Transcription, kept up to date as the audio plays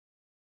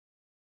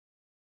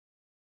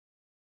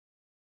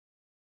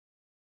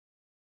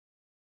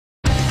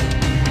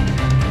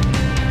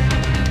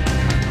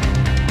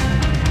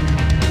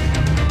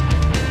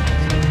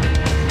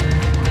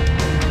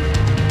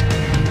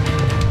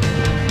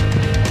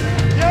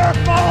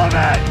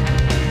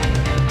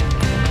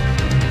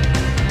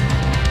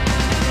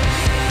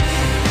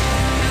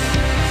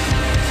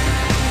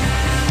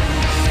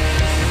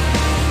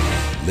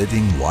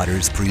Living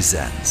Waters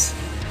presents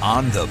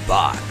On the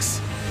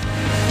Box.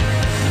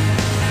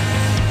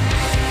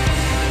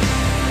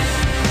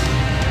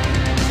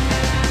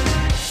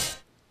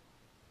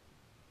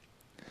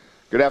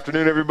 Good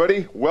afternoon,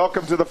 everybody.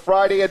 Welcome to the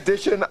Friday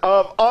edition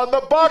of On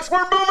the Box.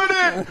 We're moving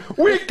in.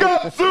 We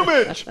got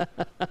zoomage.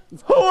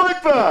 I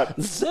like that.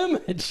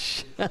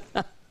 Zoomage.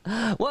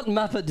 What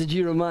Muppet did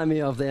you remind me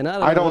of then?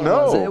 I don't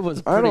know. It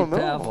was pretty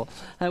powerful.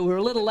 We were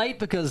a little late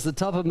because the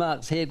top of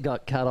Mark's head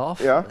got cut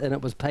off. Yeah. And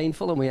it was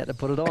painful, and we had to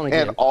put it on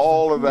again. And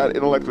all of that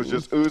intellect was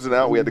just oozing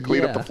out. We had to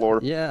clean up the floor.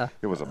 Yeah.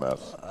 It was a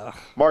mess.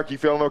 Mark, you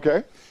feeling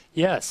okay?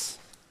 Yes.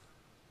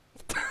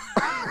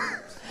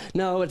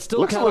 No, it's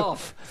still cut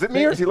off. Is it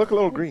me or does he look a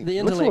little green? The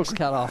intellect's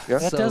cut off. Yeah?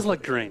 That does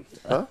look green.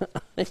 Huh?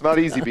 It's not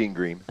easy being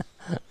green,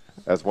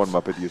 as one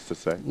Muppet used to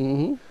say.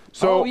 Mm-hmm.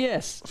 So,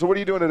 yes. So what are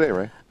you doing today,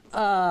 Ray?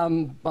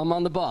 I'm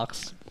on the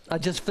box. I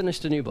just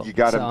finished a new book. You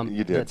got so it.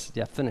 You did.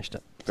 Yeah, finished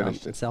it.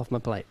 Finished it. It's off my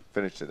plate.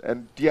 Finished it.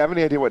 And do you have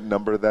any idea what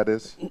number that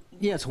is?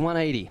 Yeah, it's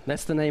 180.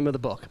 That's the name of the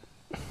book.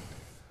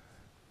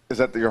 Is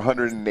that your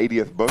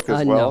 180th book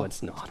as well? No,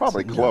 it's not. It's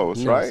probably No, close,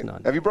 no, right? it's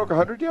not. Have you broke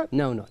 100 yet?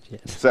 No, not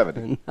yet.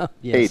 70, No,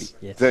 yes,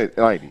 80, yes.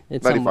 90,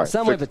 It's 95.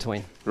 somewhere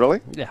between.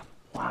 Really? Yeah.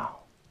 Wow.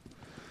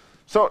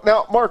 So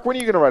now, Mark, when are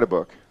you going to write a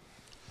book?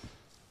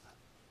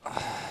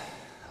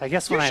 I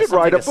guess You when I should have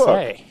write something a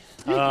book. to say.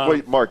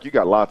 Wait, Mark, you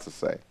got lots to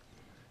say.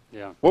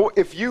 Yeah. Well,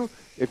 if you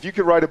could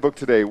write a book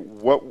today,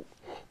 what's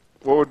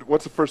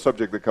the first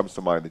subject that comes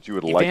to mind that you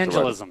would like to write?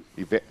 Evangelism.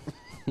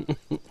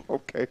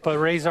 Okay. But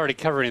Ray's already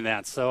covering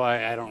that, so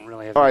I don't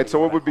really have All right, anything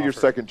so what to would be your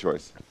offer. second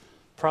choice?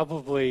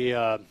 Probably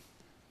How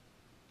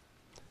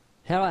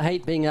I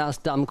hate being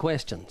asked dumb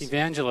questions.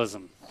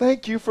 evangelism.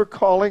 Thank you for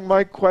calling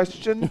my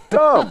question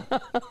dumb.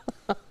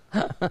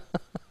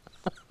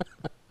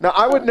 Now,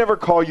 I would never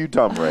call you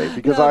dumb, Ray,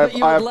 because No, I but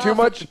you have would too laugh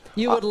much.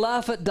 You would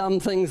laugh at dumb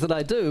things that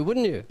I do,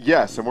 wouldn't you?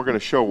 Yes, and we're going to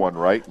show one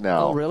right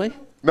now. Oh, really?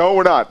 No,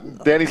 we're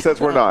not. Danny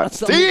says we're not.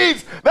 Some-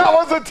 Tease! That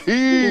was a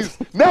tease!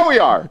 Now we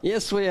are.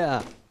 Yes, we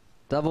are.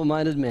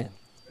 Double-minded men.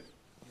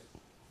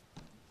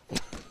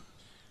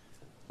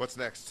 What's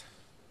next?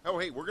 Oh,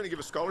 hey, we're going to give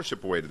a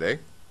scholarship away today.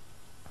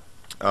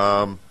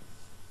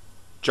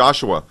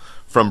 Joshua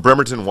from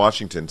Bremerton,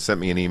 Washington, sent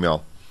me an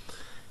email.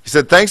 He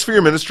said, "Thanks for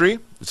your ministry.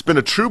 It's been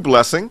a true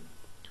blessing.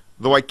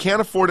 Though I can't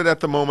afford it at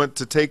the moment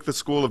to take the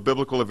School of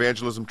Biblical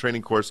Evangelism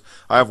training course,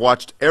 I have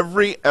watched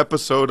every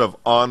episode of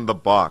On the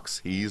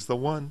Box." He's the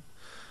one.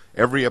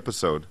 Every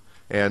episode.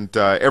 And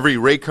every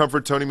Ray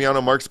Comfort, Tony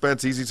Miano, Mark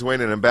Spence, Easy Swain,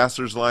 and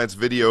Ambassador's Alliance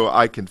video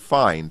I can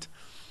find.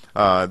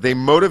 They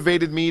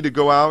motivated me to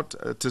go out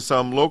to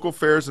some local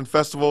fairs and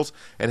festivals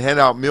and hand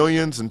out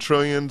millions and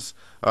trillions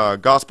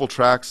gospel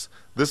tracts.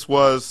 This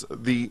was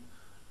the...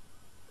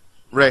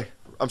 Ray,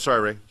 I'm sorry,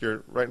 Ray.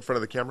 You're right in front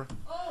of the camera?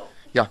 Oh.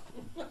 Yeah.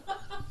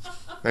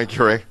 Thank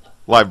you, Ray.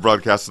 Live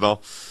broadcast and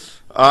all.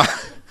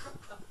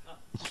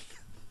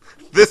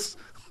 This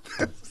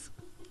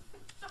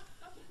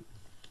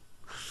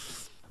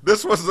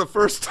was the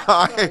first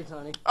time. Sorry,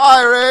 Tony.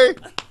 Hi, Ray.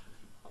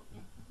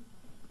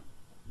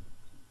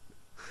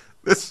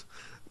 This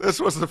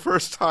was the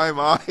first time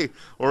I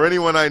or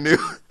anyone I knew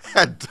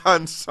had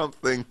done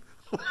something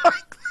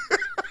like this.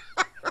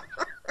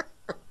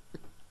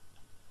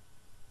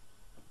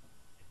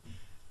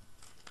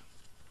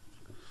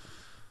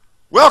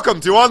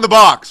 Welcome to On the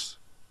Box.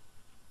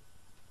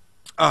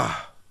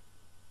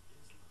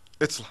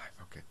 It's live.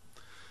 Okay.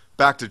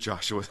 Back to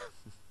Joshua.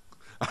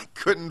 I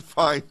couldn't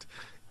find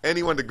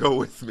anyone to go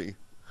with me,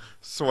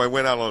 so I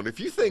went out alone. If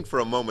you think for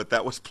a moment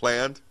that was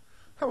planned,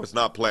 that was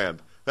not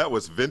planned. That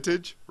was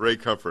vintage Ray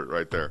Comfort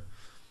right there.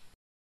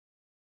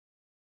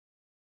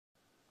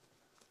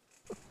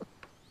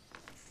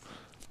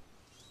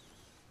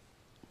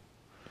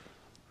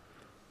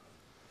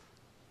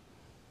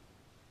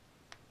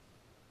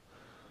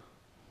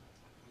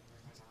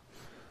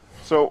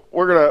 So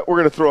we're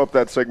gonna throw up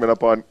that segment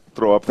up on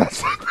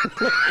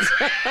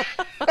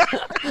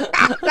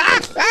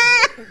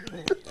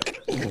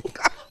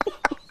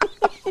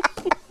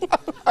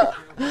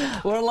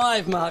We're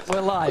live, Mark.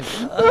 We're live.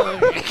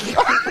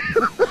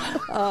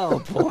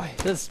 Oh, boy.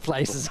 This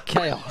place is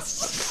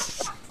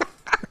chaos.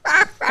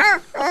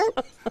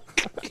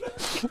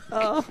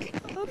 Oh,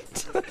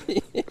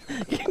 Tony.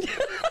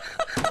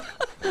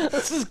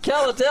 This is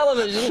color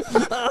television.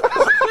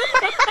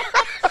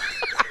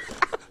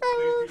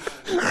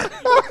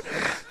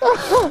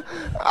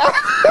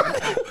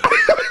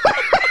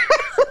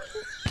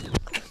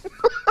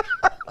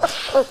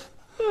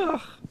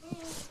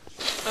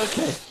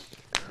 Okay.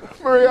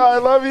 Maria, I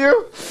love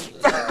you.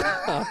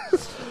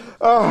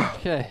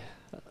 Okay.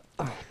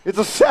 It's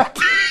a set.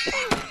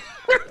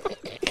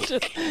 You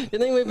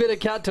think we better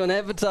cut to an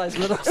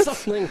advertisement or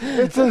something?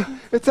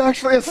 It's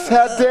actually a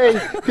sad day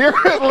here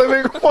at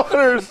Living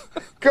Waters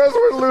because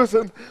we're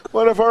losing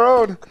one of our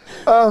own.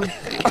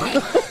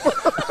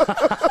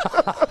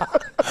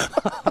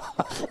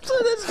 So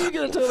that's you're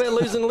going to talk about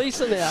losing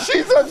Lisa now.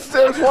 She's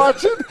upstairs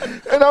watching,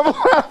 and I'm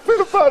laughing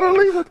about her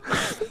leaving.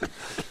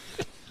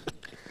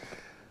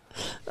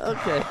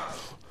 Okay.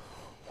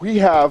 We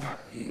have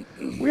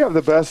We have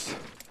the best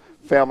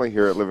family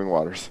here at Living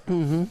Waters.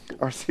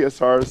 Our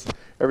CSRs,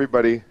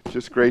 everybody,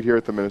 just great here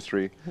at the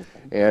ministry.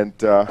 And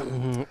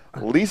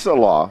Lisa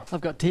Law. I've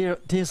got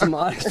tears in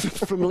my eyes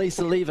from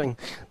Lisa leaving.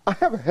 I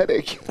have a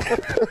headache.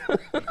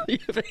 You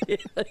have a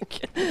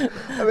headache.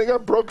 I think I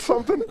broke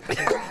something.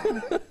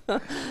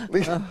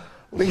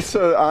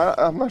 Lisa,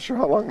 I'm not sure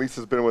how long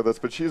Lisa's been with us,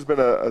 but she's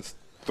been a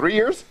 3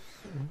 years?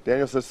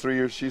 Daniel says 3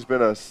 years. She's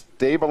been a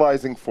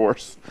stabilizing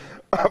force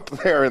up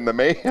there in the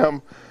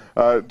mayhem.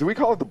 Do we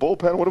call it the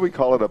bullpen? What do we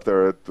call it up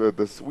there?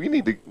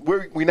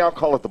 We now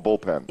call it the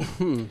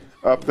bullpen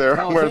up there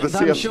where the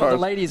CSRs. I'm sure the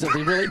ladies will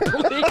be really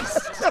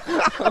pleased.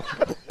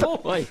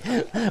 Boy,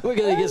 we're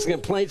going to get some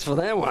complaints for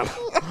that one.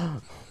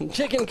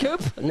 Chicken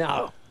coop?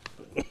 No.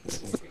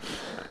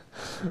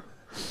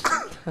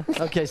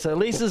 Okay, so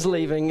Lisa's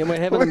leaving, and we're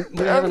having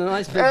a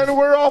nice big... And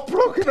we're all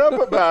broken up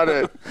about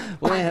it.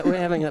 We're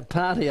having a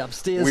party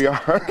upstairs. We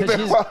are.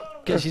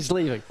 Because she's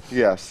leaving.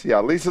 Yes,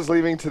 yeah. Lisa's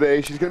leaving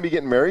today. She's going to be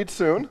getting married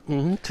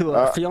soon. To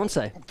her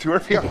fiance. To her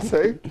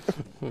fiance,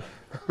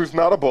 who's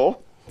not a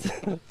bull.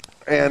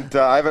 And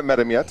I haven't met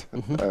him yet.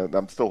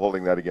 I'm still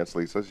holding that against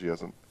Lisa. She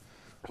hasn't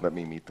let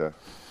me meet the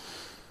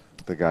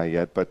guy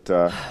yet. But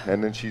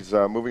and then she's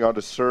moving on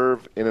to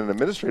serve in an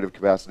administrative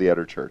capacity at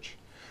her church,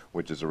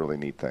 which is a really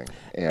neat thing.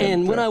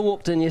 And when I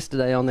walked in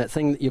yesterday on that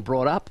thing that you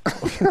brought up,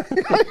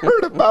 I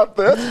heard about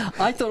this.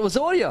 I thought it was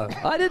audio.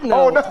 I didn't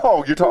know. Oh no,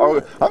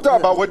 I'm talking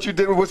about what you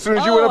did as soon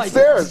as you went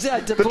upstairs.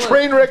 The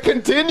train wreck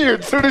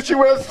continued as soon as you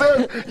went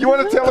upstairs. You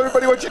want to tell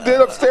everybody what you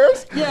did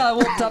upstairs? Yeah, I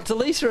walked up to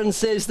Lisa and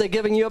says they're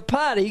giving you a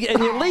party and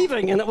you're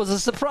leaving, and it was a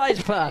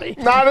surprise party.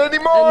 Not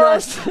anymore.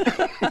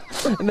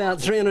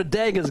 About 300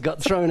 daggers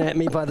got thrown at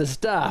me by the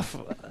staff,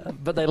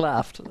 but they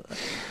laughed.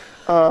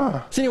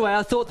 So anyway,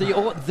 I thought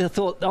the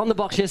thought on the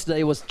box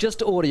yesterday was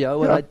just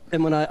audio,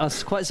 and I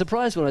was quite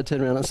surprised when I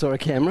turned around and saw a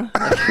camera.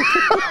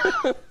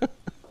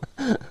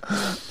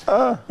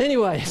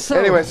 Anyway,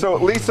 so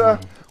Lisa,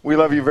 we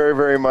love you very,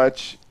 very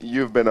much.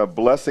 You've been a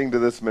blessing to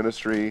this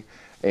ministry,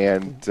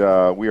 and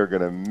we are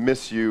going to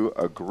miss you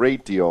a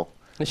great deal.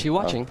 Is she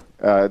watching?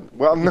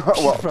 Well, no.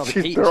 Well,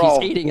 she's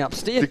eating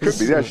upstairs. She could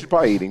be. Yeah, she's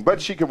probably eating,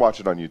 but she can watch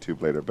it on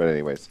YouTube later. But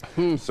anyways,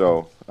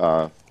 so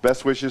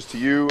best wishes to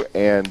you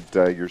and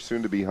your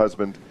soon-to-be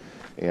husband,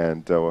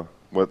 and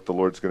what the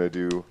Lord's going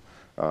to do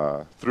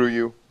through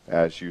you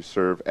as you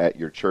serve at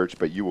your church.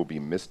 But you will be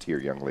missed here,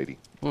 young lady.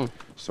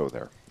 So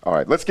there. All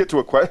right, let's get to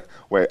a question.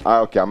 Wait,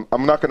 okay,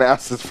 I'm not going to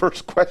ask this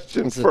first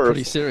question first.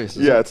 Pretty serious.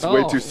 Yeah, it's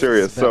way too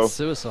serious. It's about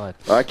suicide.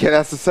 I can't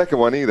ask the second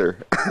one either.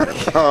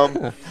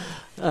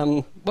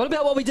 What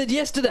about what we did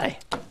yesterday?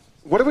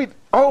 What did we?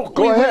 Oh,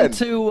 go ahead. We went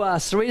to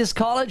Cerritos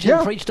College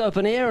and preached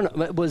open air, and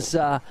it was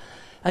a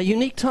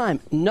unique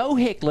time. No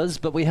hecklers,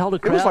 but we held a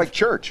crowd. It was like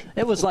church.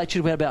 It was like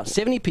church. We had about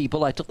 70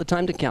 people. I took the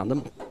time to count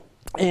them,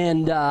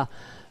 and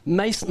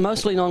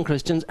mostly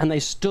non-Christians, and they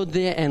stood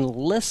there and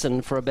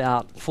listened for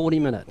about 40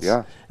 minutes.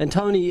 Yeah. And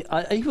Tony,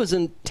 he was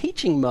in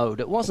teaching mode.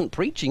 It wasn't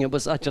preaching.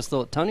 I just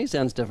thought, Tony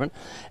sounds different.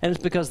 And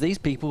it's because these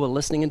people were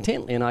listening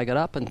intently, and I got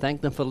up and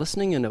thanked them for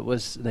listening, and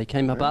they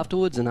came up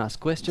afterwards and asked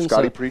questions.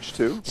 Scotty preached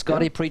too.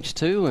 Scotty preached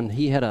too, and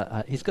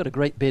he's got a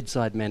great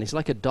bedside man. He's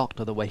like a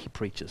doctor the way he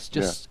preaches.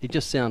 He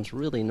just sounds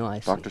really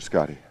nice.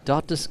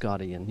 Dr.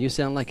 Scotty, and you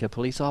sound like a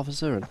police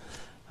officer, and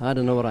I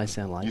don't know what I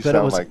sound like. You but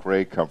sound like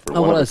Ray Comfort,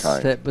 one of a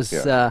kind.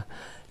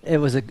 It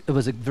was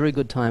a very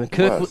good time.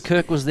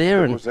 Kirk was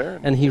there,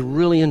 and he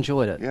really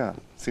enjoyed it. Yeah,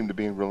 seemed to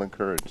be real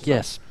encouraged.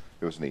 Yes. So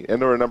it was neat.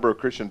 And there were a number of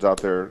Christians out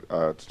there,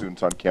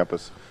 students on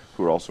campus,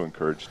 who were also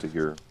encouraged to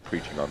hear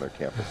preaching on their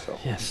campus. So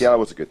yeah, it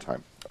was a good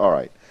time. All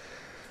right.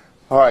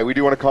 We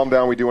do want to calm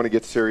down. We do want to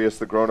get serious.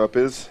 The grown-up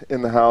is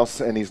in the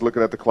house, and he's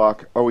looking at the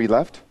clock. Oh, he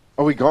left?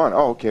 Oh, he gone.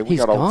 Oh, okay. We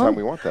got all the time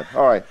we want then.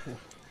 All right.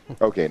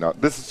 Okay, now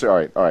this is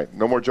all right.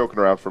 No more joking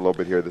around for a little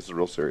bit here. This is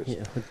real serious.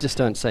 Yeah, just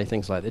don't say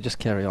things like that. Just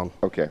carry on.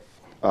 Okay.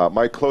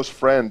 My close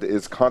friend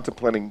is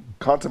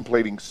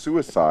contemplating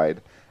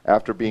suicide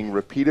after being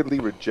repeatedly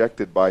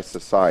rejected by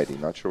society.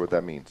 Not sure what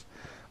that means.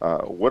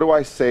 What do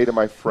I say to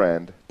my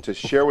friend to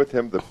share with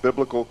him the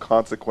biblical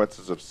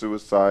consequences of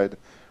suicide?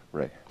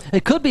 Ray.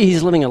 It could be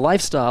he's living a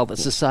lifestyle that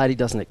society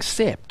doesn't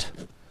accept.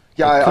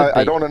 Yeah,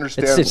 I don't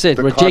understand. It's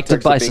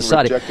rejected by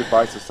society. Rejected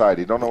by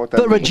society. Don't know what that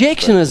means. But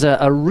rejection is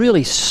a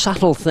really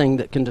subtle thing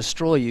that can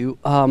destroy you.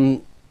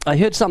 I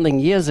heard something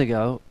years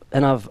ago,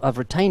 and I've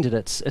retained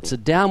it. It's a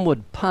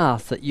downward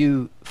path that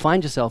you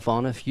find yourself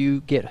on if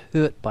you get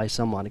hurt by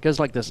someone. It goes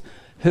like this: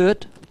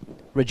 hurt,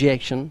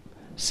 rejection,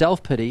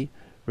 self-pity,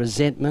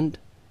 resentment,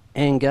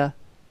 anger,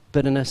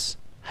 bitterness,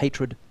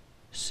 hatred,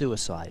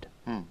 suicide.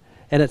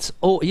 And it's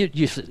all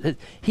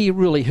he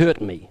really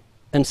hurt me.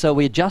 And so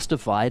we're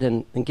justified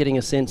in feeling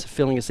a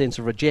sense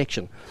of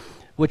rejection,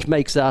 which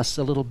makes us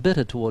a little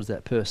bitter towards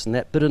that person.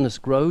 That bitterness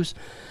grows,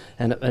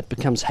 and it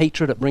becomes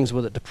hatred. It brings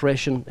with it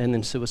depression and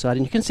then suicide.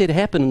 And you can see it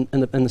happen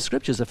in the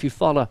scriptures. If you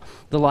follow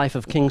the life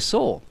of King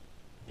Saul,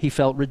 he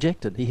felt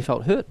rejected. He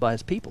felt hurt by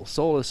his people.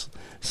 Saul has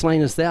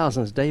slain his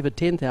thousands, David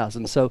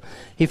 10,000. So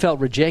he felt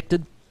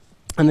rejected.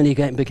 And then he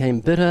became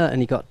bitter,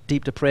 and he got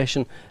deep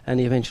depression, and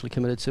he eventually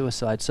committed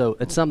suicide. So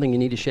it's something you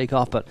need to shake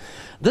off. But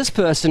this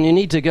person, you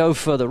need to go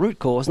for the root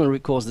cause, and the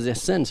root cause is their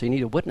sin. So you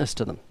need to witness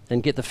to them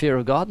and get the fear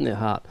of God in their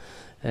heart,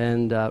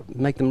 and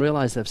make them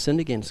realize they've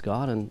sinned against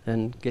God,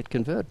 and get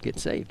converted, get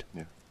saved.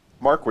 Yeah.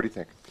 Mark, what do you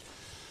think?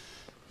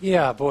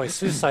 Yeah, boy,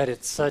 suicide,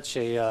 it's such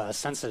a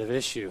sensitive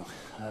issue,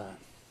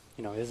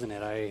 isn't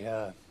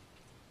it?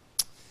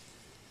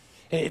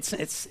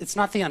 It's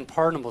not the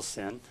unpardonable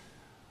sin.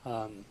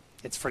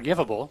 It's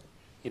forgivable.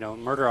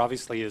 Murder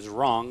obviously is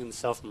wrong, and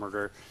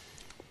self-murder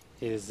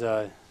is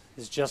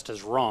just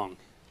as wrong.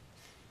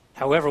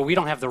 However, we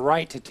don't have the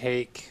right to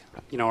take,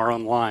 our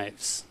own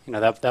lives.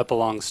 That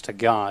belongs to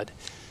God.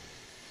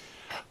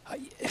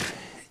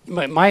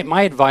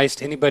 My advice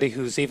to anybody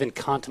who's even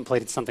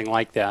contemplated something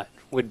like that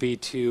would be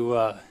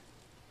to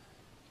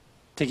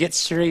get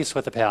serious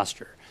with a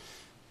pastor,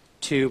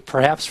 to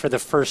perhaps for the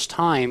first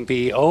time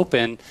be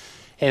open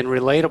and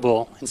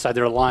relatable inside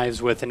their lives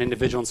with an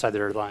individual inside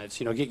their lives.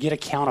 Get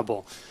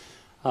accountable.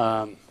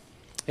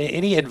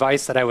 Any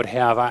advice that I would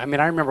have, I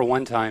remember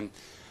one time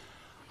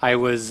I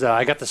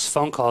got this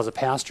phone call as a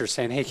pastor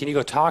saying, hey, can you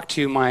go talk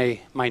to my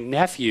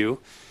nephew?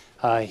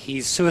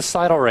 He's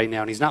suicidal right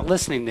now, and he's not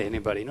listening to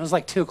anybody. And it was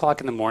like 2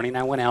 o'clock in the morning.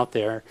 I went out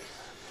there,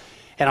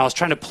 and I was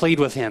trying to plead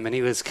with him, and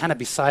he was kind of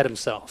beside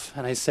himself.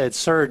 And I said,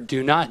 sir,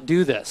 do not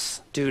do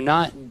this. Do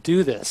not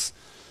do this.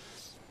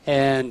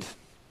 And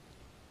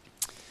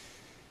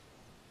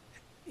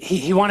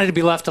he wanted to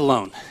be left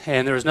alone,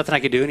 and there was nothing I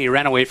could do, and he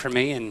ran away from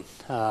me, and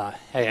I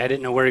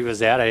didn't know where he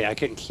was at. I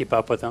couldn't keep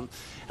up with him.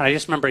 And I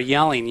just remember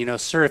yelling,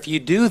 sir, if you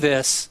do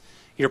this,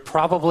 you're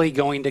probably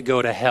going to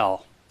go to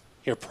hell.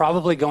 You're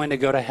probably going to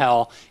go to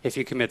hell if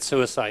you commit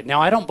suicide. Now,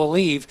 I don't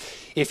believe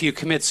if you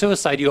commit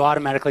suicide, you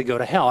automatically go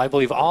to hell. I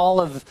believe all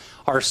of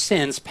our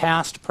sins,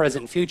 past,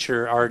 present,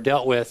 future, are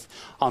dealt with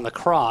on the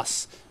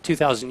cross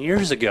 2,000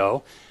 years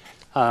ago.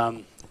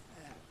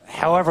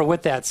 However,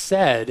 with that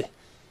said,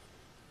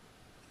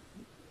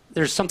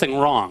 there's something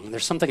wrong.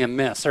 There's something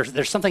amiss.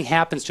 There's something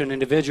happens to an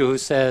individual who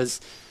says,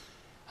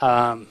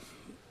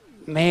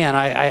 man,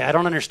 I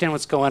don't understand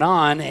what's going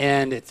on,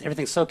 and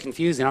everything's so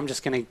confusing. I'm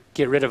just going to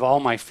get rid of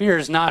all my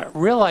fears, not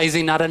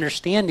realizing, not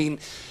understanding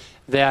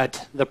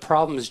that the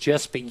problems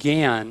just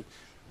began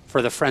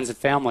for the friends and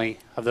family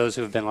of those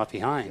who have been left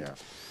behind. Yeah.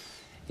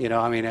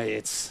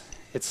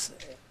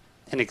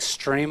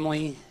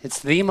 It's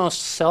the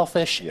most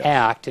selfish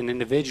act an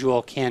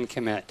individual can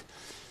commit.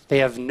 They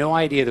have no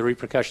idea the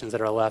repercussions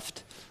that are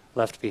left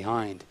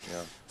behind.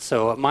 Yeah.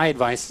 So my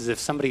advice is if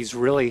somebody's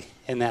really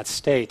in that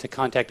state, to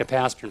contact a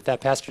pastor. If that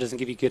pastor doesn't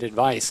give you good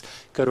advice,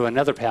 go to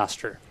another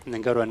pastor, and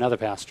then go to another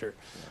pastor.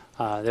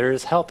 There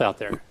is help out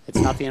there. It's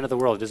not the end of the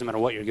world. It doesn't matter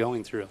what you're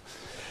going through.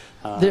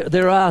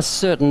 There are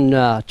certain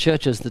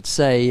churches that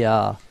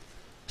say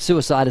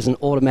suicide is an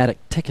automatic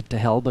ticket to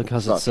hell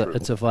because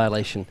it's a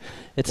violation.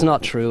 It's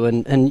not true.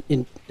 And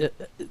in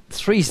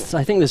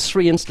I think there's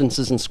 3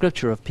 instances in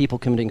Scripture of people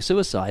committing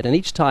suicide, and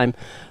each time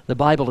the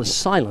Bible is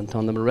silent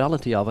on the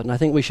morality of it. And I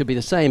think we should be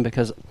the same,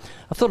 because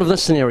I've thought of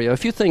this scenario.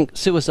 If you think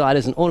suicide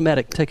is an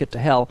automatic ticket to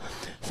hell,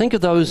 think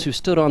of those who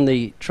stood on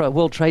the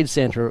World Trade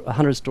Center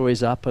 100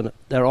 stories up, and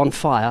they're on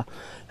fire,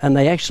 and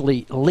they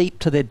actually leap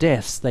to their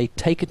deaths. They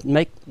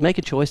make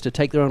a choice to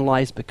take their own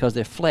lives because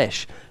their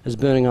flesh is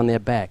burning on their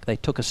back. They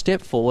took a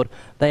step forward.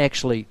 They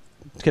actually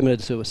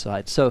committed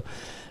suicide. So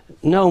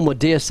no one would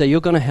dare say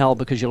you're going to hell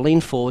because you lean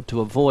forward to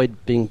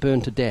avoid being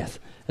burned to death.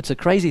 It's a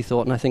crazy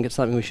thought, and I think it's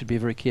something we should be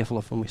very careful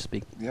of when we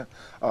speak. Yeah.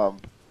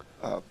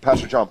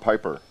 Pastor John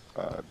Piper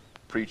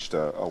preached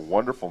a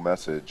wonderful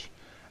message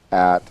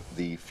at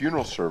the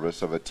funeral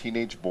service of a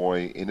teenage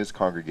boy in his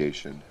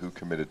congregation who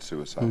committed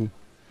suicide.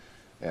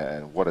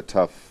 And what a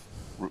tough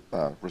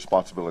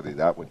responsibility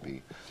that would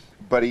be.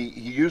 But he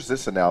used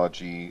this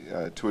analogy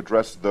to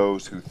address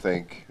those who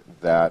think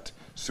that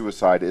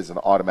suicide is an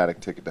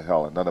automatic ticket to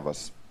hell, and none of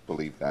us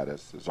believe that,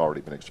 as has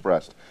already been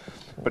expressed.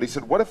 But he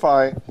said, what if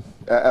I,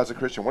 as a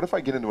Christian, what if I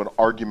get into an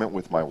argument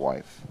with my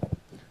wife?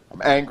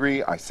 I'm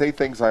angry, I say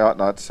things I ought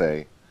not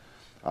say,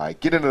 I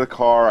get into the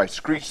car, I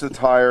screech the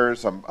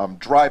tires, I'm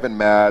driving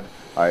mad,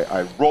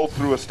 I roll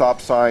through a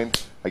stop sign,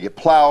 I get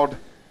plowed,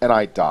 and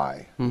I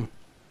die.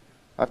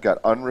 I've got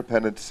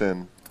unrepentant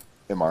sin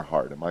in my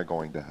heart. Am I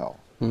going to hell?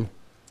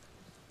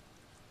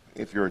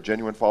 If you're a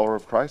genuine follower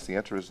of Christ, the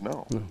answer is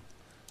no.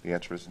 The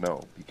answer is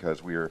no,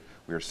 because we are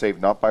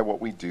saved not by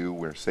what we do.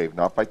 We're saved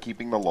not by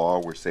keeping the law.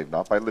 We're saved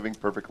not by living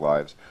perfect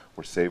lives.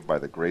 We're saved by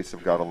the grace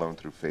of God alone,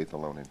 through faith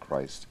alone, in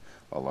Christ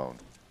alone.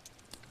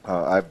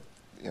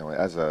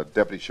 As a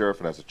deputy sheriff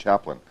and as a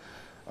chaplain,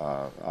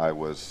 I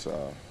was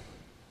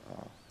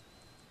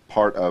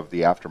part of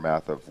the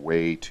aftermath of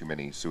way too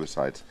many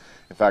suicides.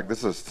 In fact, this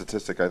is a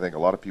statistic I think a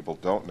lot of people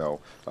don't know.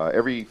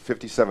 Every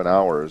 57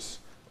 hours,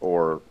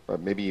 or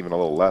maybe even a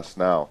little less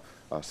now,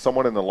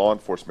 someone in the law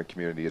enforcement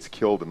community is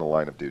killed in the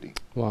line of duty.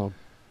 Wow.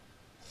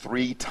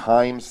 3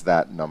 times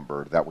that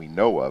number that we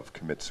know of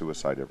commit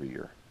suicide every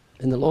year.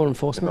 In the law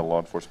enforcement? In the law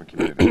enforcement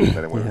community,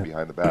 men and women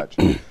behind the badge.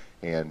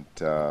 And,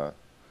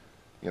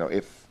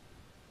 if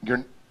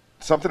you're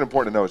something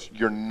important to know is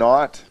you're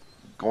not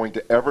going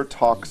to ever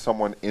talk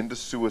someone into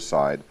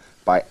suicide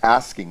by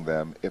asking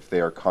them if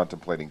they are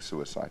contemplating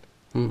suicide.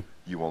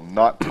 You will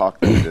not talk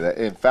them into that.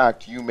 In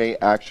fact, you may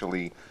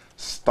actually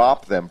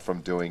stop them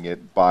from doing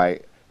it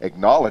by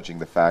acknowledging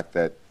the fact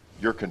that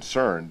you're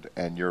concerned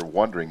and you're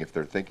wondering if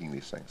they're thinking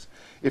these things.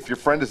 If your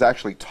friend is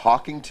actually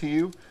talking to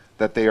you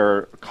that they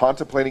are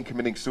contemplating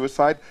committing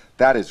suicide,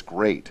 that is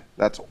great.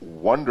 That's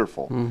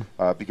wonderful.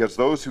 Because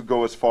those who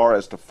go as far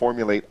as to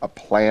formulate a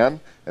plan,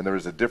 and there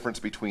is a difference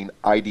between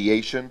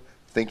ideation,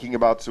 thinking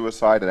about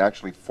suicide, and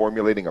actually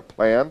formulating a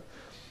plan,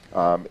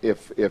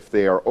 if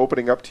they are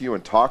opening up to you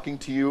and talking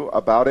to you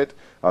about it,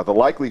 the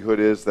likelihood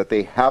is that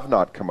they have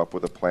not come up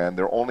with a plan.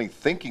 They're only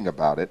thinking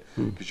about it,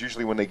 because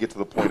usually when they get to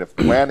the point of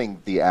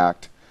planning the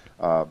act,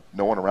 no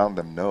one around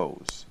them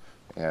knows.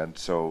 And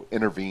so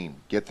intervene.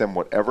 Get them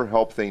whatever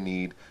help they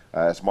need.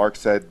 As Mark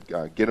said,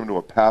 get them to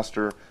a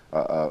pastor,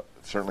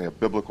 certainly a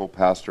biblical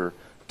pastor.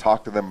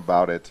 Talk to them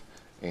about it,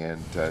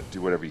 and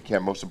do whatever you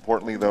can. Most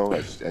importantly, though,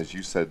 as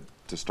you said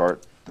to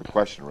start the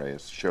question, Ray,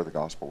 is share the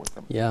gospel with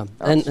them. Yeah,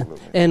 Absolutely.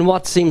 and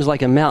what seems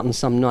like a mountain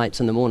some nights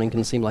in the morning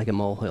can seem like a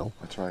molehill.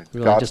 That's right.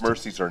 Really, God's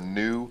mercies are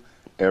new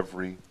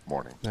every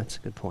morning. That's a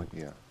good point.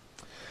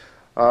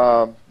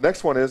 Yeah.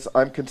 Next one is,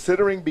 I'm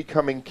considering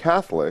becoming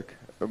Catholic,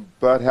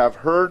 but have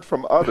heard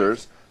from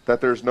others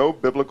that there's no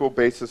biblical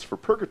basis for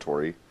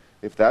purgatory.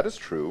 If that is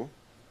true,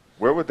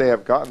 where would they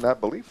have gotten that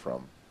belief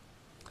from?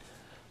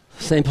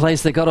 Same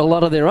place they got a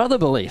lot of their other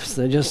beliefs.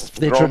 They're just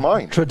their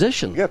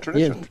tradition. Yeah,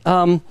 tradition.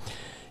 Yeah.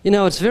 You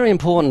know, it's very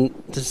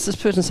important. Does this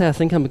person say, I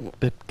think I'm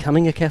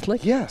becoming a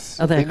Catholic? Yes.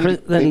 Are they,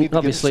 they need to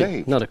obviously get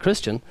saved. not a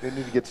Christian. They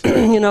need to get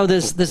saved. You know,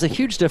 there's a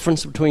huge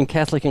difference between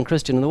Catholic and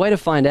Christian. And the way to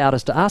find out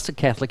is to ask a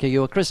Catholic, are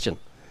you a Christian?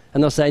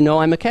 And they'll say, no,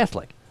 I'm a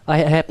Catholic.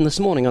 It happened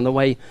this morning on the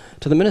way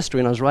to the ministry,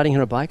 and I was riding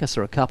on a bike. I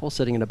saw a couple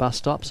sitting at a bus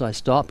stop, so I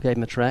stopped, gave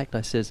them a tract.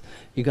 I says,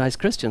 you guys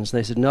Christians? And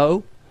they said,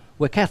 no,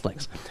 we're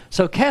Catholics.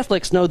 So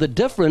Catholics know the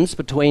difference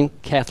between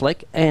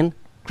Catholic and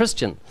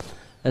Christian.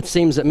 It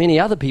seems that many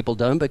other people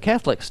don't, but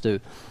Catholics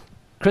do.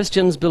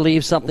 Christians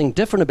believe something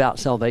different about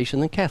salvation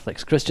than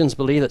Catholics. Christians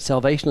believe that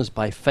salvation is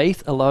by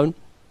faith alone,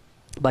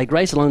 by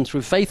grace alone,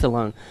 through faith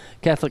alone.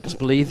 Catholics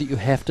believe that you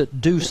have to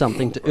do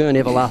something to earn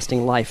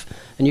everlasting life,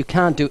 and you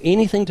can't do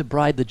anything to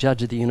bribe the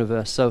judge of the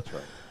universe. So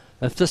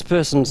if this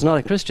person's not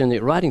a Christian that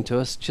you're writing to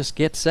us, just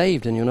get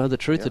saved, and you'll know the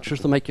truth. Yeah. The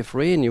truth will make you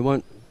free, and you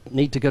won't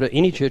need to go to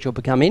any church or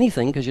become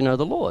anything because you know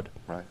the Lord.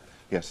 Right.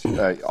 Yes,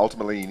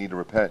 ultimately you need to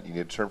repent. You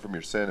need to turn from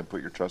your sin and put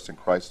your trust in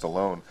Christ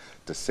alone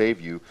to save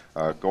you.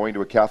 Going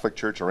to a Catholic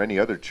church or any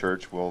other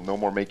church will no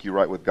more make you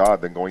right with God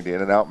than going to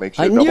In-N-Out makes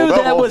you a double-double. You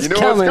knew it was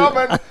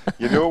coming.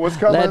 You knew it was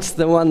coming. That's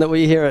the one that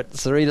we hear at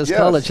Cerritos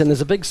College, and there's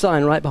a big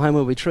sign right behind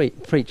where we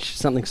preach,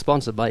 something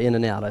sponsored by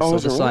In-N-Out. I saw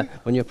the sign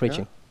when you're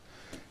preaching.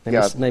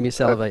 Yeah. Made me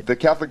salivate. The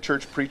Catholic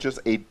Church preaches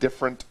a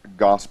different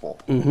gospel,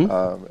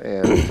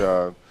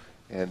 and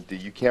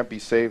you can't be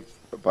saved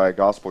by a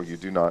gospel you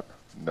do not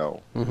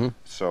know.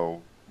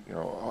 So, you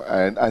know,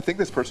 and I think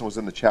this person was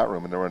in the chat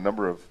room, and there were a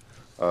number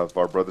of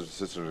our brothers and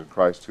sisters in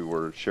Christ who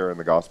were sharing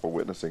the gospel,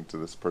 witnessing to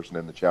this person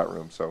in the chat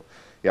room. So,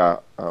 yeah,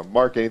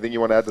 Mark, anything you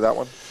want to add to that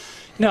one?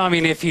 No, I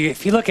mean, if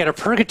you look at a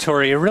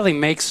purgatory, it really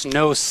makes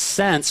no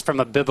sense from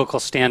a biblical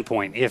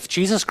standpoint. If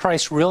Jesus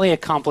Christ really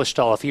accomplished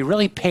all, if he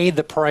really paid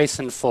the price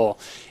in full,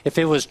 if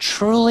it was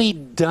truly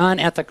done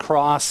at the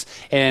cross,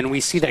 and we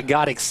see that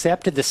God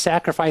accepted the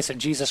sacrifice of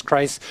Jesus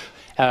Christ,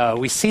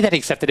 we see that he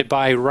accepted it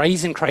by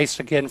raising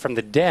Christ again from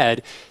the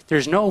dead,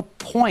 there's no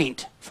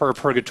point for a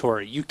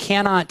purgatory. You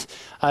cannot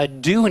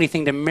do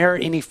anything to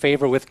merit any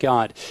favor with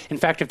God. In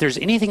fact, if there's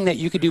anything that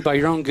you could do by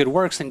your own good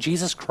works, then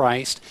Jesus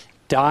Christ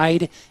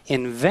died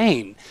in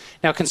vain.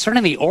 Now,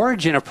 concerning the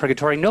origin of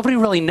purgatory, nobody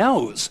really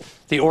knows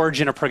the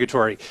origin of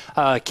purgatory.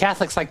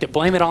 Catholics like to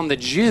blame it on the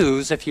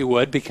Jews, if you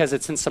would, because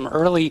it's in some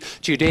early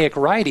Judaic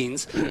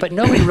writings, but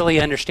nobody really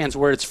understands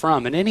where it's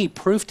from. And any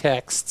proof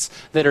texts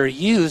that are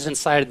used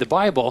inside of the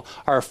Bible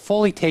are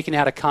fully taken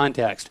out of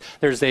context.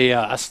 There's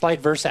a slight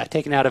verse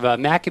taken out of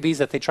Maccabees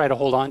that they try to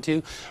hold on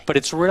to, but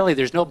it's really,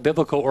 there's no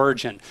biblical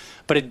origin.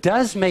 But it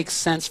does make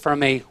sense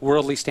from a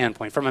worldly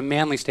standpoint, from a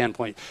manly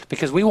standpoint,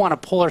 because we want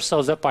to pull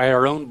ourselves up by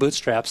our own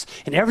bootstraps,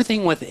 and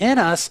everything within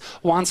us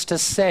wants to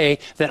say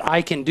that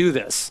I can do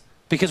this,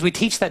 because we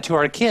teach that to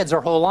our kids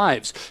our whole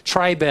lives.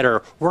 Try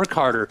better, work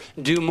harder,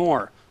 do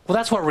more. Well,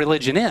 that's what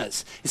religion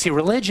is. You see,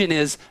 religion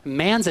is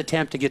man's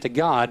attempt to get to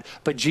God,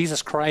 but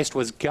Jesus Christ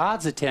was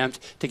God's attempt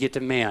to get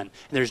to man. And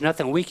there's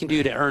nothing we can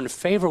do to earn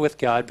favor with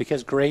God,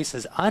 because grace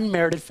is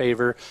unmerited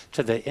favor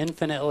to the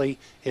infinitely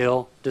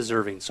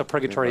ill-deserving. So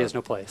purgatory has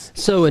no place.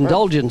 So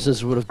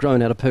indulgences would have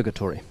grown out of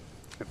purgatory.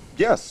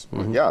 Yes,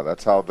 yeah,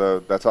 that's how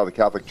the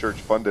Catholic Church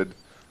funded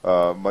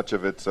much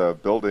of its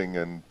building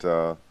and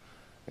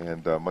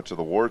much of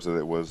the wars that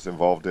it was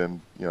involved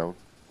in. You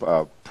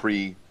know,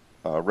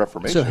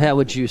 pre-Reformation. So how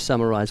would you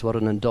summarize what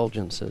an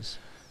indulgence is?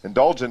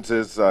 Indulgence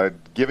is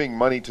giving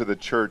money to the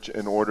church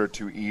in order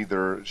to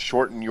either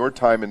shorten your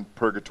time in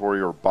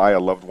purgatory or buy a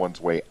loved one's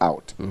way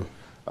out.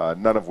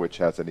 None of which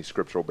has any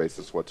scriptural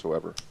basis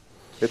whatsoever.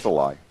 It's a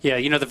lie.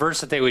 Yeah, the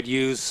verse that they would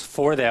use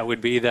for that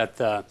would be that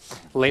the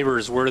laborer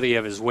is worthy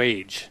of his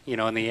wage.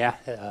 And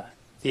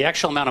the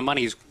actual amount of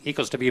money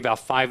equals to be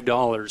about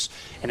 $5,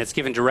 and it's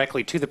given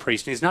directly to the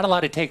priest. And he's not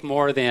allowed to take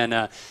more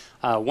than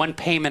one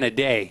payment a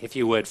day, if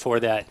you would, for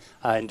that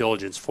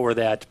indulgence, for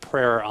that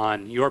prayer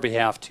on your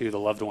behalf to the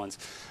loved ones.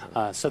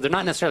 So they're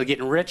not necessarily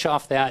getting rich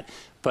off that,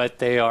 but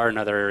they are in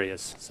other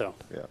areas. So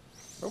yeah,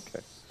 okay.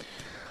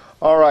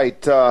 All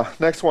right,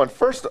 next one.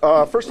 First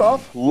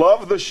off,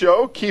 love the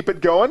show. Keep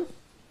it going.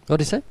 What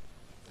did he say?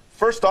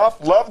 First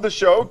off, love the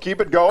show.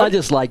 Keep it going. I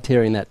just liked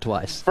hearing that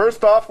twice.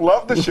 First off,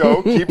 love the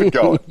show. Keep it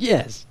going.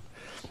 Yes.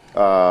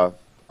 I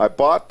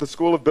bought the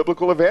School of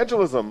Biblical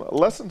Evangelism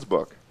lessons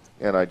book,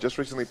 and I just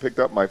recently picked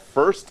up my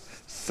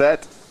first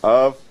set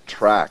of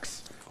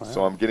tracts. Wow.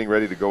 So I'm getting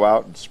ready to go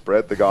out and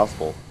spread the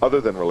gospel,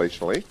 other than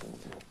relationally,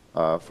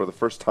 for the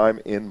first time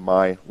in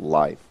my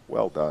life.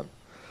 Well done.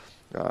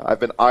 I've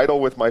been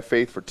idle with my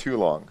faith for too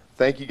long.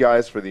 Thank you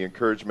guys for the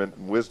encouragement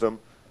and wisdom.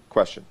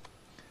 Question.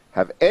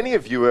 Have any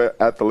of you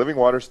at the Living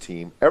Waters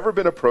team ever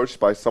been approached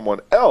by someone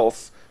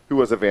else who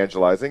was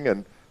evangelizing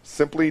and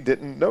simply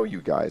didn't know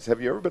you guys?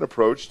 Have you ever been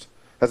approached?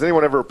 Has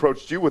anyone ever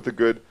approached you with a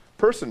good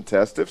person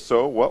test? If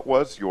so, what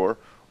was your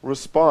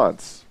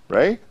response?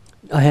 Ray?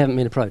 I haven't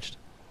been approached.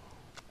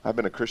 I've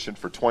been a Christian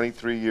for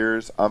 23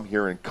 years. I'm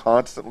hearing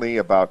constantly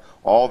about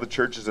all the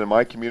churches in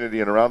my community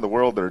and around the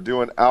world that are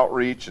doing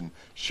outreach and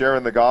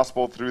sharing the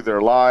gospel through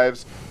their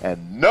lives,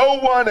 and no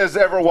one has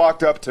ever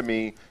walked up to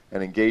me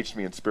and engaged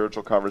me in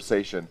spiritual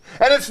conversation.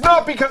 And it's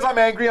not because I'm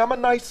angry. I'm a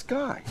nice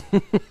guy.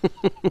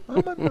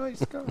 I'm a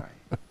nice guy.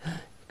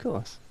 Of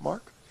course.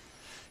 Mark?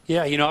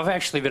 Yeah, I've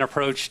actually been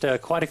approached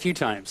quite a few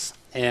times.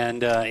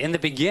 And in the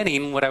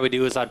beginning, what I would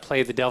do is I'd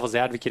play the devil's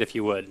advocate, if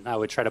you would. I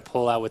would try to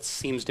pull out what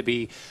seems to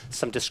be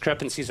some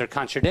discrepancies or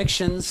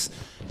contradictions,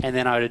 and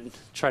then I would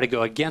try to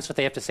go against what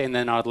they have to say, and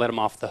then I would let them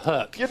off the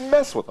hook. You'd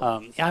mess with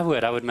them. I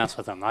would mess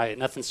with them.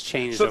 Nothing's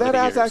changed so over the that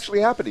has years.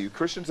 actually happened to you?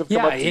 Christians have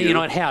come up to you?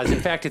 Yeah, it has. In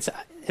fact,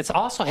 it's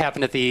also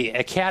happened at the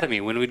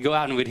academy when we'd go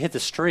out and we'd hit the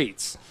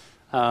streets.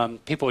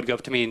 People would go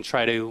up to me and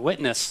try to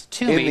witness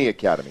to me. In the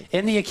academy?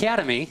 In the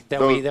academy that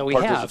Those we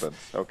have.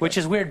 Okay. Which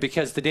is weird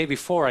because the day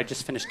before I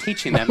just finished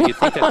teaching them. You'd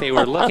think that they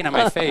were looking at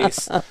my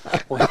face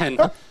when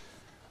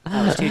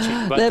I was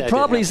teaching. But they're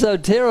probably so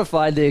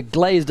terrified they're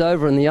glazed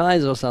over in the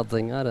eyes or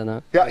something. I don't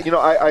know. Yeah,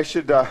 I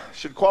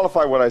should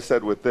qualify what I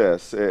said with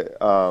this.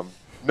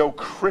 No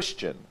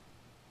Christian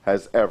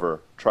has ever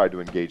tried to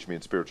engage me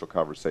in spiritual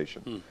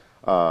conversation.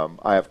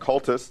 I have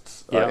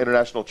cultists,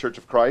 International Church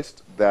of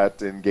Christ,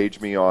 that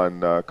engage me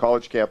on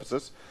college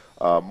campuses.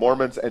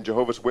 Mormons and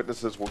Jehovah's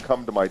Witnesses will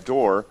come to my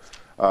door,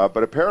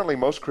 but apparently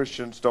most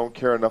Christians don't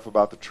care enough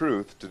about the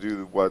truth to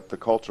do what the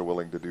cults are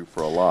willing to do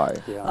for a lie.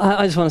 Yeah.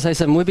 I just want to say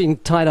something. We've been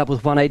tied up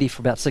with 180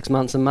 for about 6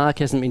 months, and Mark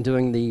hasn't been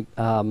doing the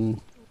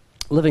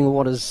Living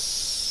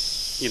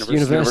Waters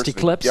University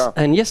clips. Yeah.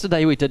 And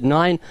yesterday we did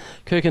 9.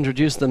 Kirk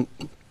introduced them.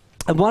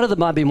 And one of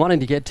them I've been wanting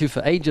to get to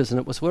for ages, and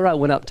it was where I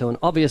went up to an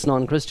obvious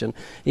non-Christian.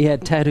 He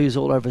had tattoos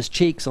all over his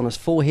cheeks, on his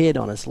forehead,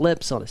 on his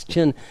lips, on his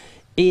chin,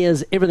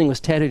 ears, everything was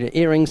tattooed,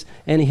 earrings,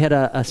 and he had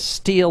a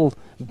steel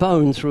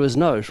bone through his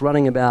nose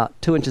running about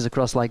 2 inches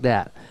across like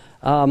that.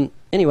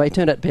 Anyway, he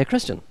turned out to be a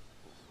Christian.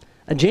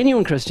 A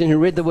genuine Christian who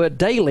read the word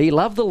daily,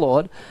 loved the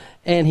Lord,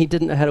 and he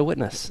didn't know how to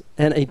witness.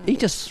 And he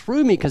just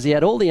threw me because he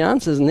had all the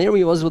answers, and there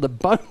he was with a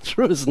bone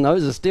through his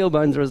nose, a steel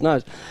bone through his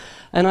nose.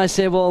 And I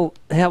said, well,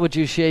 how would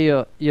you share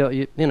how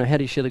do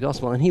you share the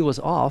gospel? And he was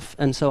off,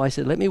 and so I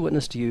said, let me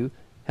witness to you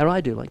how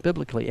I do, like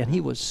biblically. And he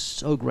was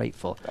so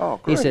grateful. Oh,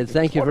 great. He said,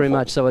 thank you very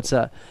much. So it's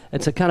a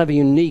kind of a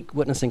unique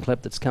witnessing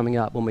clip that's coming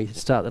up when we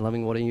start the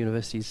Living Water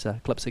University's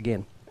clips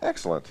again.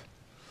 Excellent.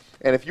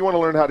 And if you want to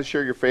learn how to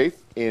share your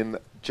faith in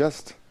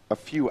just a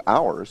few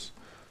hours,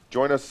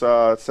 join us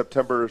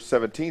September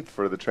 17th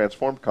for the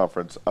Transformed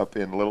Conference up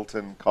in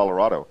Littleton,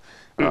 Colorado.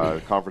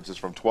 The conference is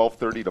from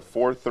 12:30 to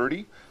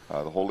 4:30.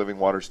 The whole Living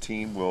Waters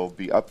team will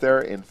be up there.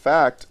 In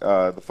fact,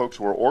 the folks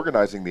who are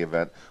organizing the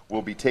event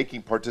will be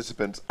taking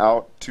participants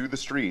out to the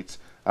streets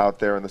out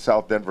there in the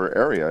South Denver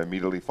area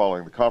immediately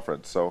following the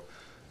conference. So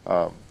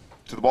to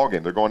the ball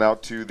game. They're going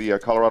out to the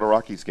Colorado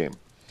Rockies game.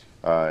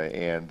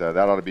 And that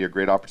ought to be a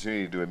great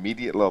opportunity to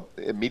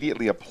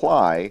immediately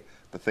apply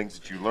the things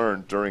that you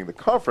learned during the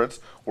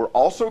conference. We're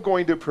also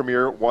going to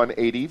premiere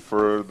 180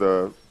 for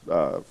the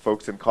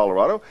folks in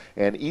Colorado.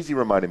 And Easy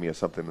reminded me of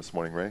something this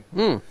morning,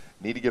 Ray.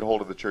 Need to get hold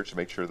of the church to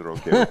make sure they're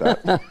okay with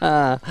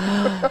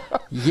that.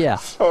 Yeah.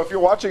 So if you're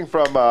watching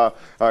from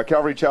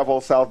Calvary Chapel,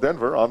 South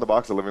Denver, on the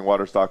box at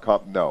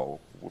livingwaters.com, no,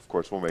 of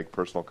course, we'll make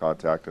personal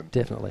contact. And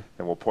Definitely.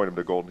 And we'll point them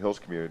to Golden Hills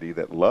community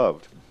that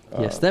loved.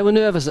 Yes, they were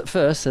nervous at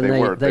first, and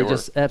they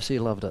just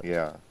absolutely loved it.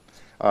 Yeah.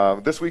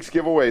 This week's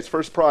giveaways: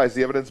 first prize,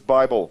 the Evidence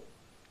Bible,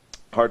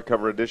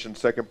 hardcover edition.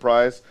 Second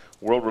prize,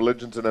 World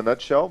Religions in a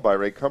Nutshell by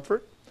Ray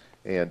Comfort.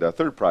 And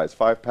third prize,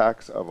 5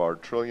 packs of our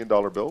 $1 trillion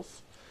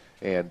bills.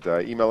 And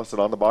email us at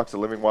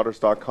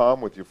onthebox@livingwaters.com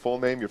with your full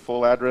name, your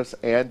full address,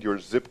 and your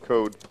zip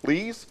code,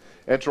 please.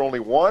 Enter only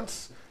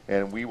once,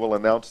 and we will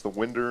announce the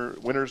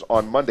winners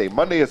on Monday.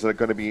 Monday is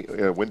going to be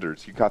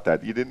winners. You got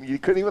that? You didn't? You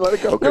couldn't even let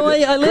it go. No,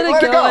 I let it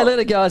go. I let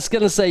it go. I was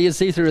going to say you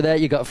see through that.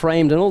 You got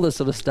framed and all this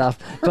sort of stuff,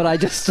 but I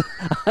just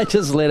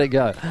let it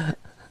go.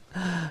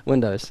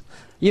 Windows.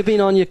 You've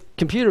been on your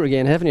computer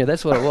again, haven't you?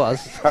 That's what it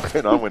was. I've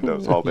been on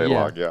Windows all day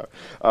long. Yeah.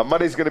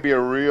 Monday's going to be a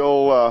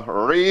real.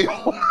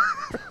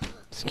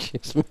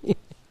 Excuse me.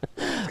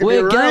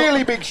 We're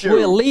really big show.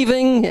 We're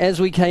leaving as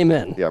we came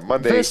in. Yeah,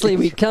 Monday. Firstly,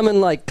 we come in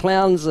like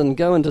clowns and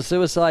go into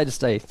suicide,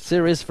 stay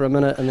serious for a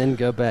minute, and then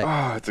go back.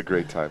 Oh, it's a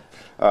great time.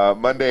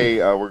 Monday,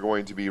 we're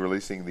going to be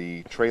releasing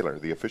the trailer,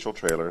 the official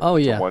trailer to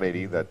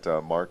 180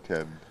 that Mark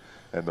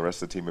and the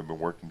rest of the team have been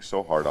working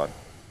so hard on.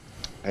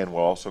 And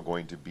we're also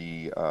going to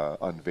be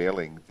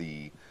unveiling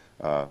the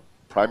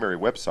primary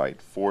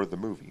website for the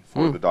movie,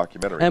 for the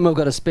documentary. And we've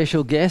got a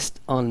special guest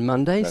on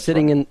Monday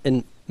sitting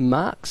in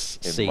Mark's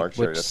seat. Mark's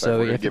which, so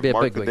we're you have to give be a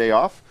Mark big the wig. day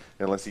off,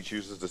 unless he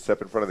chooses to step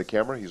in front of the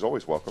camera. He's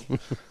always welcome.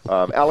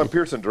 Alan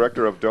Pearson,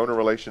 Director of Donor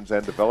Relations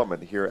and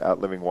Development here at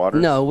Living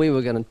Waters. No, we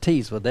were going to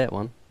tease with that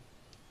one.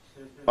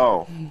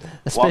 Oh,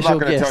 well, I'm not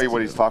going to tell you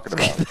what he's talking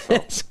about. So.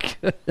 That's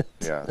good.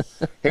 Yeah.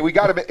 Hey, we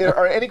got him.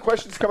 Are any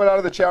questions coming out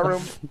of the chat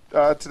room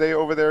today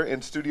over there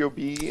in Studio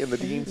B in the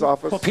Dean's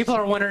office? Well, people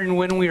are wondering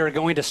when we are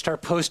going to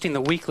start posting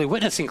the weekly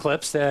witnessing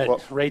clips that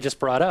Ray just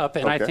brought up,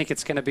 and I think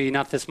it's going to be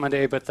not this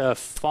Monday, but the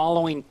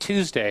following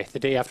Tuesday, the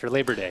day after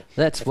Labor Day.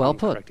 That's well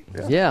put.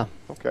 Yeah.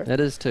 Okay. That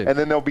is too. And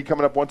then they'll be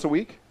coming up once a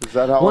week? Is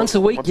that how? Once a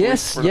week,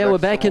 yes. For the We're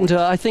next back into,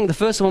 I think the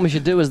first one we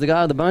should do is the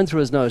guy with the bone through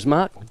his nose.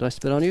 Mark, did I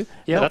spit on you?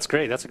 Yeah, that's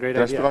great. That's a great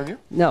Did idea. I spit on you?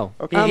 No.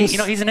 Okay.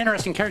 He's an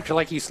interesting character,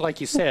 like you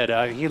said.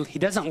 He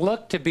doesn't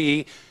look to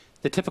be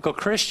the typical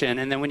Christian,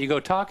 and then when you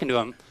go talking to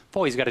him,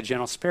 boy, he's got a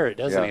gentle spirit,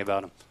 doesn't he,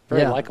 about him?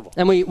 Very likable.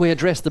 And we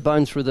addressed the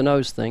bone through the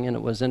nose thing, and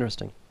it was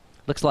interesting.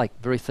 Looks like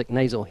very thick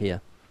nasal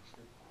hair.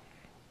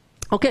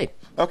 Okay.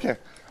 Okay.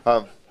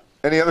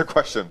 Any other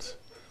questions?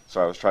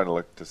 So I was trying to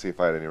look to see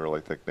if I had any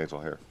really thick nasal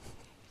hair.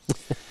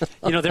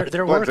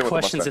 There were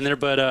questions in there,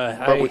 but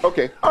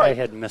I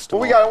had missed them.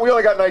 Well, we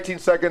only got 19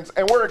 seconds,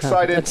 and we're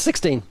excited. It's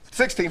 16.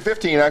 16,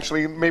 15,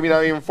 actually, maybe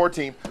not even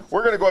 14.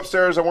 We're going to go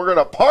upstairs, and we're going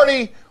to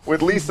party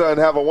with Lisa and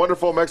have a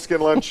wonderful Mexican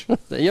lunch.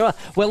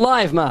 We're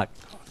live, Mark.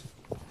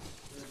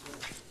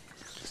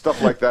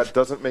 Stuff like that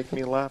doesn't make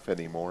me laugh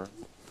anymore.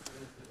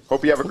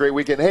 Hope you have a great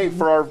weekend. Hey,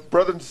 for our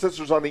brothers and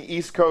sisters on the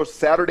East Coast,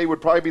 Saturday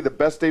would probably be the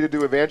best day to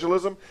do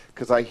evangelism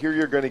because I hear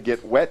you're going to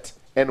get wet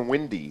and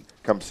windy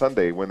come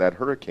Sunday when that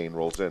hurricane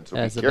rolls in. So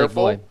be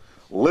careful.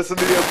 Listen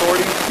to the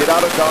authorities. Get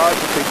out of Dodge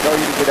if they tell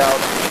you to get out.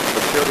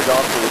 But share the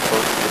gospel with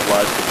folks with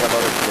lives to depend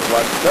on it. With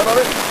lives to depend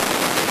on it.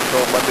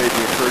 Until Monday,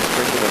 be encouraged,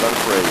 strengthened, and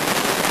unafraid.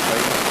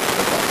 Thanks.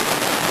 Goodbye.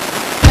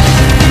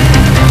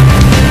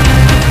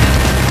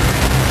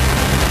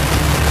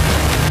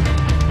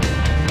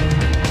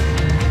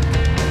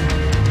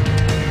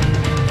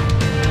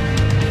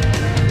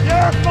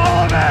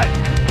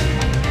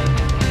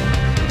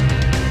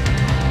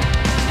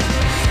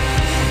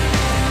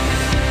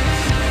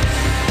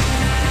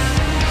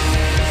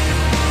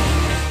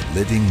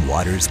 Living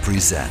Waters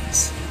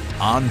presents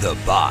On the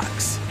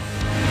Box.